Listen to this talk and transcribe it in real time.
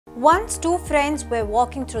Once two friends were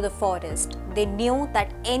walking through the forest. They knew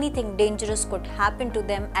that anything dangerous could happen to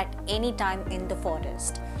them at any time in the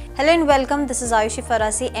forest. Hello and welcome, this is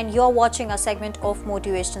Ayushi and you are watching a segment of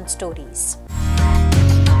Motivational Stories.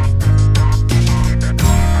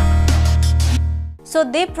 So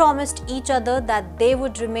they promised each other that they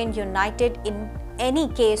would remain united in any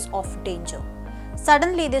case of danger.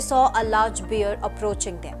 Suddenly they saw a large bear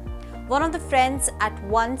approaching them. One of the friends at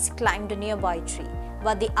once climbed a nearby tree,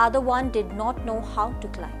 but the other one did not know how to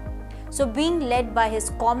climb. So being led by his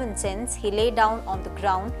common sense, he lay down on the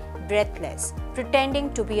ground, breathless,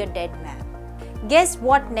 pretending to be a dead man. Guess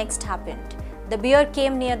what next happened? The bear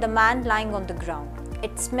came near the man lying on the ground.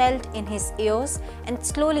 It smelled in his ears and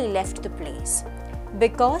slowly left the place.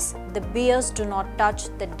 Because the bears do not touch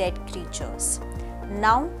the dead creatures.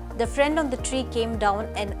 Now, the friend on the tree came down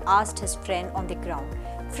and asked his friend on the ground,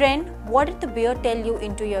 "Friend, what did the bear tell you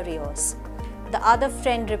into your ears?" The other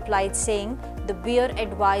friend replied saying, "The bear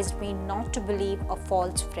advised me not to believe a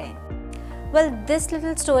false friend." Well, this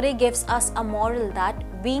little story gives us a moral that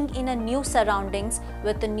being in a new surroundings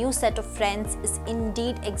with a new set of friends is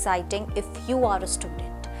indeed exciting if you are a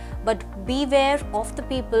student. But beware of the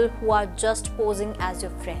people who are just posing as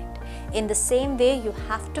your friend. In the same way, you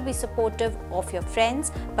have to be supportive of your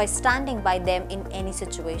friends by standing by them in any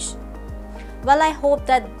situation. Well, I hope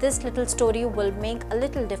that this little story will make a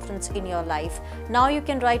little difference in your life. Now you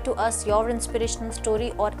can write to us your inspirational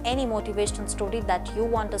story or any motivational story that you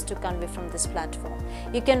want us to convey from this platform.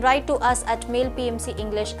 You can write to us at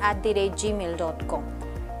mailpmcenglish@gmail.com.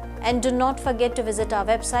 And do not forget to visit our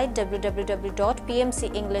website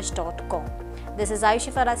www.pmcenglish.com. This is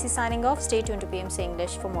Ayushi signing off. Stay tuned to PMC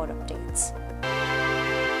English for more updates.